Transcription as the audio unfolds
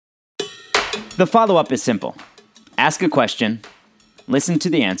The follow-up is simple. Ask a question, listen to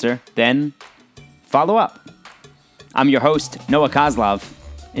the answer, then follow up. I'm your host, Noah Kozlov.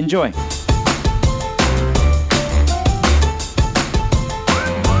 Enjoy.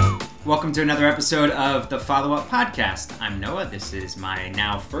 Welcome to another episode of the Follow-Up Podcast. I'm Noah. This is my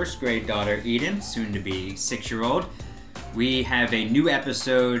now first grade daughter, Eden, soon to be 6-year-old. We have a new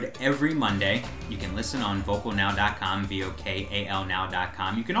episode every Monday. You can listen on vocalnow.com,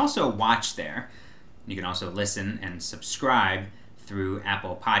 VOKALnow.com. You can also watch there. You can also listen and subscribe through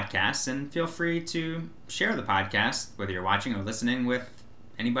Apple Podcasts, and feel free to share the podcast, whether you're watching or listening, with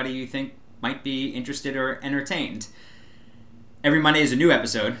anybody you think might be interested or entertained. Every Monday is a new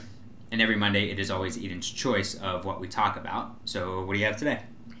episode, and every Monday it is always Eden's choice of what we talk about. So what do you have today?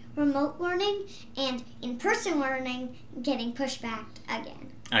 Remote learning and in-person learning getting pushed back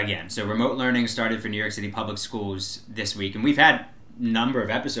again. So remote learning started for New York City Public Schools this week, and we've had a number of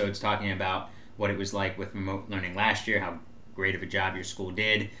episodes talking about what it was like with remote learning last year, how great of a job your school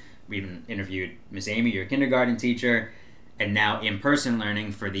did. We even interviewed Miss Amy, your kindergarten teacher, and now in-person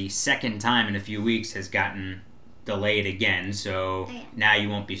learning for the second time in a few weeks has gotten delayed again, so now you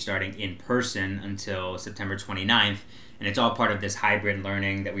won't be starting in person until September 29th, and it's all part of this hybrid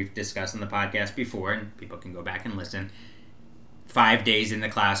learning that we've discussed on the podcast before, and people can go back and listen. 5 days in the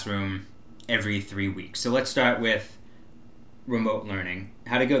classroom every 3 weeks. So let's start with remote learning.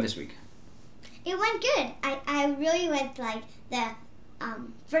 How'd it go this week? It went good. I really liked the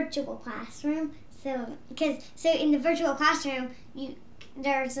virtual classroom. So in the virtual classroom,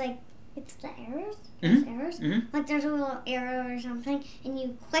 there's it's the arrows. Mm-hmm. Arrows. Mm-hmm. There's a little arrow or something, and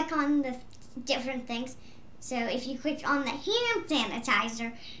you click on the different things. So if you click on the hand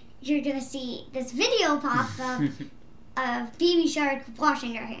sanitizer, you're gonna see this video pop up of Baby Shark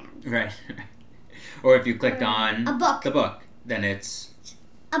washing her hands. Right. Or if you clicked on the book, then it's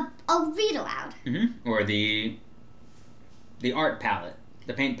a read aloud. Mm-hmm. Or the art palette,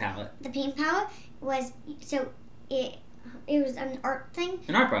 the paint palette. The paint palette was it was an art thing.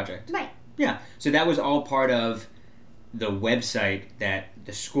 An art project. Right. Yeah. So that was all part of the website that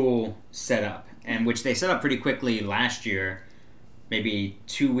the school set up, and which they set up pretty quickly last year, maybe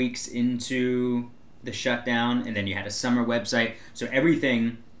 2 weeks into the shutdown, and then you had a summer website. So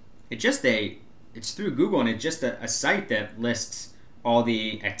everything, it's through Google, and it's just a site that lists all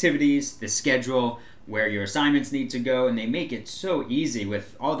the activities, the schedule, where your assignments need to go, and they make it so easy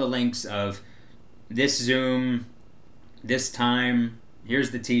with all the links of this Zoom, this time,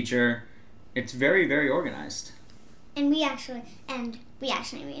 here's the teacher. It's very, very organized. And we actually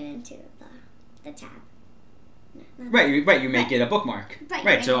made it into the tab. Right, you make it a bookmark.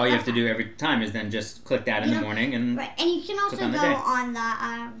 Right, so all you have to do every time is then just click that in the morning and right, and you can also go on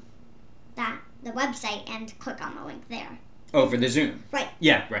the website and click on the link there. Oh, for the Zoom. Right.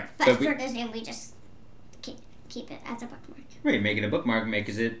 Yeah, right. But for the Zoom, we just keep it as a bookmark. Right, make it a bookmark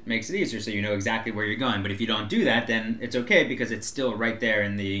makes it easier so you know exactly where you're going. But if you don't do that, then it's okay because it's still right there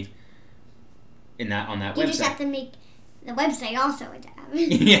on that website. You just have to make the website also a tab.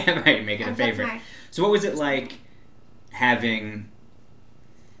 Yeah, right. Make it a favorite. Bookmark. So what was it like having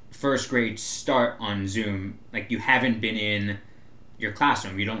first grade start on Zoom? Like, you haven't been in your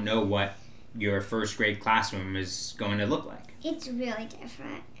classroom. You don't know what your first grade classroom is going to look like. It's really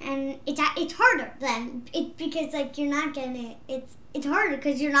different, and it's harder because you're not getting it. It's harder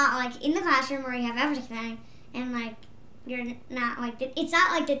because you're not in the classroom where you have everything, and you're not it's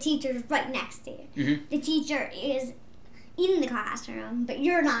not like the teacher's right next to you. Mm-hmm. The teacher is in the classroom, but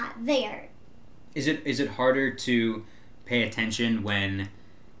you're not there. Is it harder to pay attention when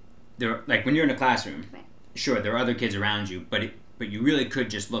when you're in a classroom? Right. Sure, there are other kids around you, but you really could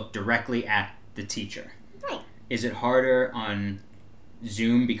just look directly at the teacher. Right. Is it harder on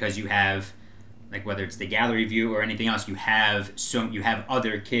Zoom because you have, whether it's the gallery view or anything else, you have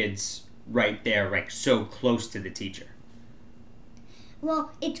other kids right there, so close to the teacher?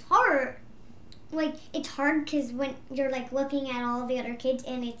 Well, it's hard. It's hard because when you're looking at all the other kids,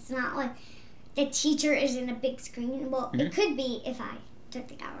 and it's not the teacher is in a big screen. Well, Mm-hmm. It could be if I took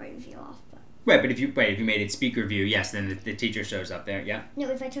the gallery view off. Right, but if you made it speaker view, yes, then the teacher shows up there. Yeah. No,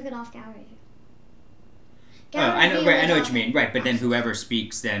 if I took it off gallery view. I know what you mean. Right, but then whoever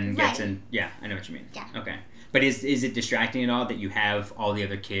speaks then gets right. in. Yeah, I know what you mean. Yeah. Okay. But is it distracting at all that you have all the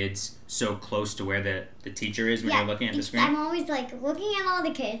other kids so close to where the teacher is when you're looking at the screen? I'm always looking at all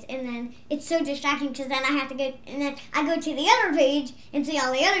the kids, and then it's so distracting because then I have to go, and then I go to the other page and see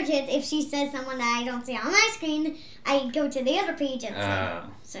all the other kids. If she says someone that I don't see on my screen, I go to the other page and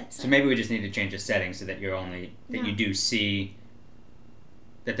see. So maybe we just need to change the settings so that you do see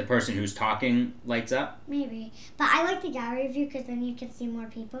that the person who's talking lights up. Maybe, but I like the gallery view because then you can see more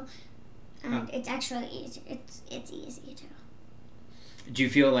people. And it's actually easy. It's easy too. Do you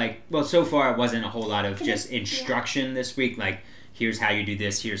feel like, well, so far it wasn't a whole lot of just instruction this week, like here's how you do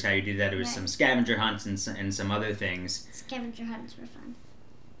this, here's how you do that. There was some scavenger hunts and some other things. Scavenger hunts were fun.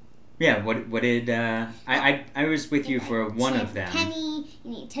 Yeah, what did, I was with you for one of them. You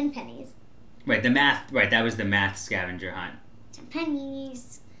need 10 pennies. Right, that was the math scavenger hunt. 10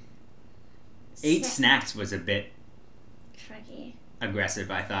 pennies. 8 snacks was a bit tricky.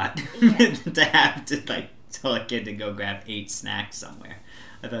 Aggressive, I thought, to have to tell a kid to go grab 8 snacks somewhere.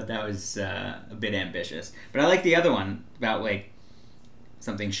 I thought that was a bit ambitious. But I like the other one about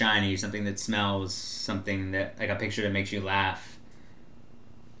something shiny, something that smells, something that a picture that makes you laugh.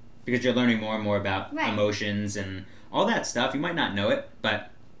 Because you're learning more and more about emotions and all that stuff. You might not know it, but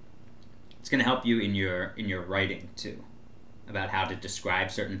it's going to help you in your writing too, about how to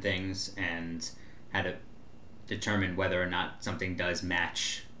describe certain things and how to determine whether or not something does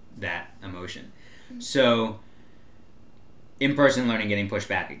match that emotion. So, in-person learning getting pushed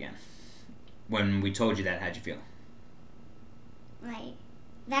back again. When we told you that, how'd you feel?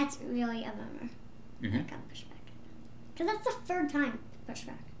 That's really a bummer. Mm-hmm. That got pushed back. Because that's the 3rd time pushed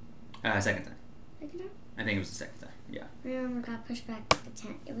back. Second time. Second time? I think it was the second time, yeah. I remember got pushed back the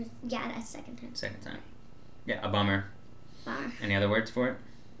 10th. It was, that's second time. Second time. Yeah, a bummer. Bummer. Any other words for it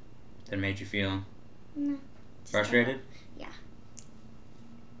that made you feel No. frustrated? Yeah.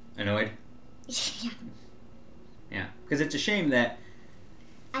 Annoyed? Yeah. Yeah, because it's a shame that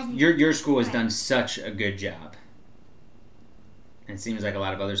I think your school has done such a good job. And it seems like a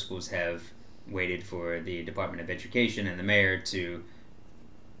lot of other schools have waited for the Department of Education and the mayor to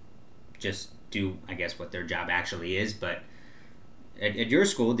just do, I guess, what their job actually is. But at your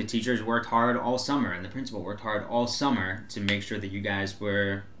school, the teachers worked hard all summer, and the principal worked hard all summer to make sure that you guys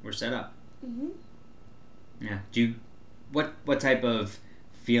were set up. Mm-hmm. Yeah. What type of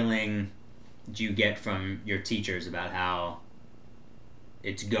feeling do you get from your teachers about how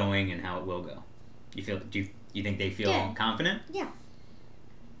it's going and how it will go? Do you think they feel confident? Yeah.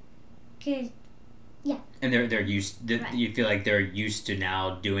 Good. Yeah. And they're used. You feel like they're used to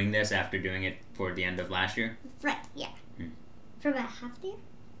now doing this after doing it for the end of last year. Right. Yeah. For about half the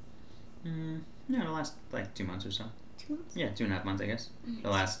year. Yeah, the last 2 months or so. 2 months. Yeah, 2.5 months, I guess. Mm-hmm. The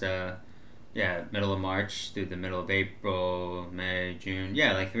last middle of March through the middle of April, May, June.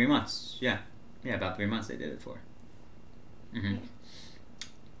 Yeah, 3 months. Yeah, about 3 months they did it for. Mm-hmm. Yeah.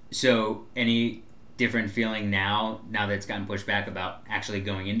 So, any different feeling now that it's gotten pushed back about actually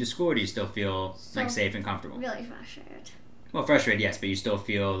going into school, or do you still feel safe and comfortable? Really frustrated. Well, frustrated, yes, but you still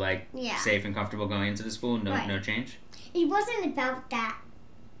feel safe and comfortable going into the school? No change? It wasn't about that,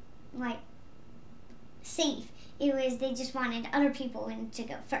 safe. It was they just wanted other people to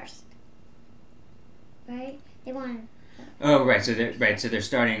go first. Right? They wanted... Oh, right. So they're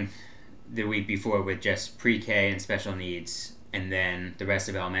starting the week before with just pre-K and special needs, and then the rest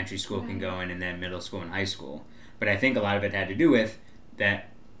of elementary school can go in, and then middle school and high school. But I think a lot of it had to do with that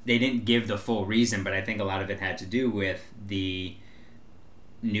they didn't give the full reason, but I think a lot of it had to do with the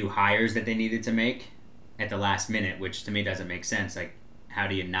new hires that they needed to make at the last minute, which to me doesn't make sense. How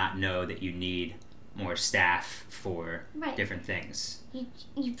do you not know that you need more staff for different things?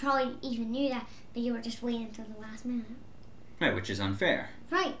 You probably even knew that, but you were just waiting until the last minute. Right, which is unfair.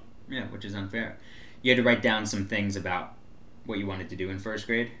 Right. Yeah, which is unfair. You had to write down some things about what you wanted to do in first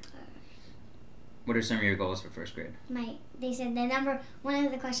grade. What are some of your goals for first grade? They said one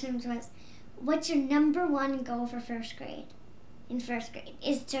of the questions was, what's your number one goal for first grade? In first grade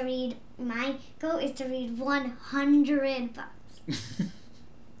is to read. My goal is to read 100 books.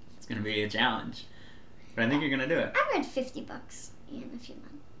 It's gonna be a challenge, but I think you're gonna do it. I read 50 books in a few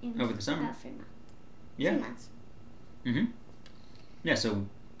months. Over the summer. About 3 months. Yeah. 3 months. Mhm. Yeah, so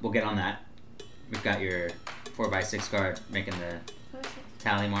we'll get on that. We've got your 4x6 card making the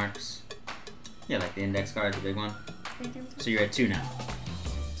tally marks. Yeah, the index card, the big one. So you're at 2 now.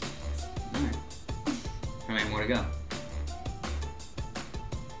 All right. How many more to go?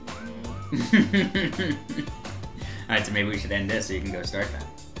 Alright, so maybe we should end this so you can go start that.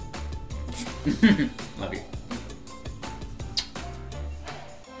 Love you.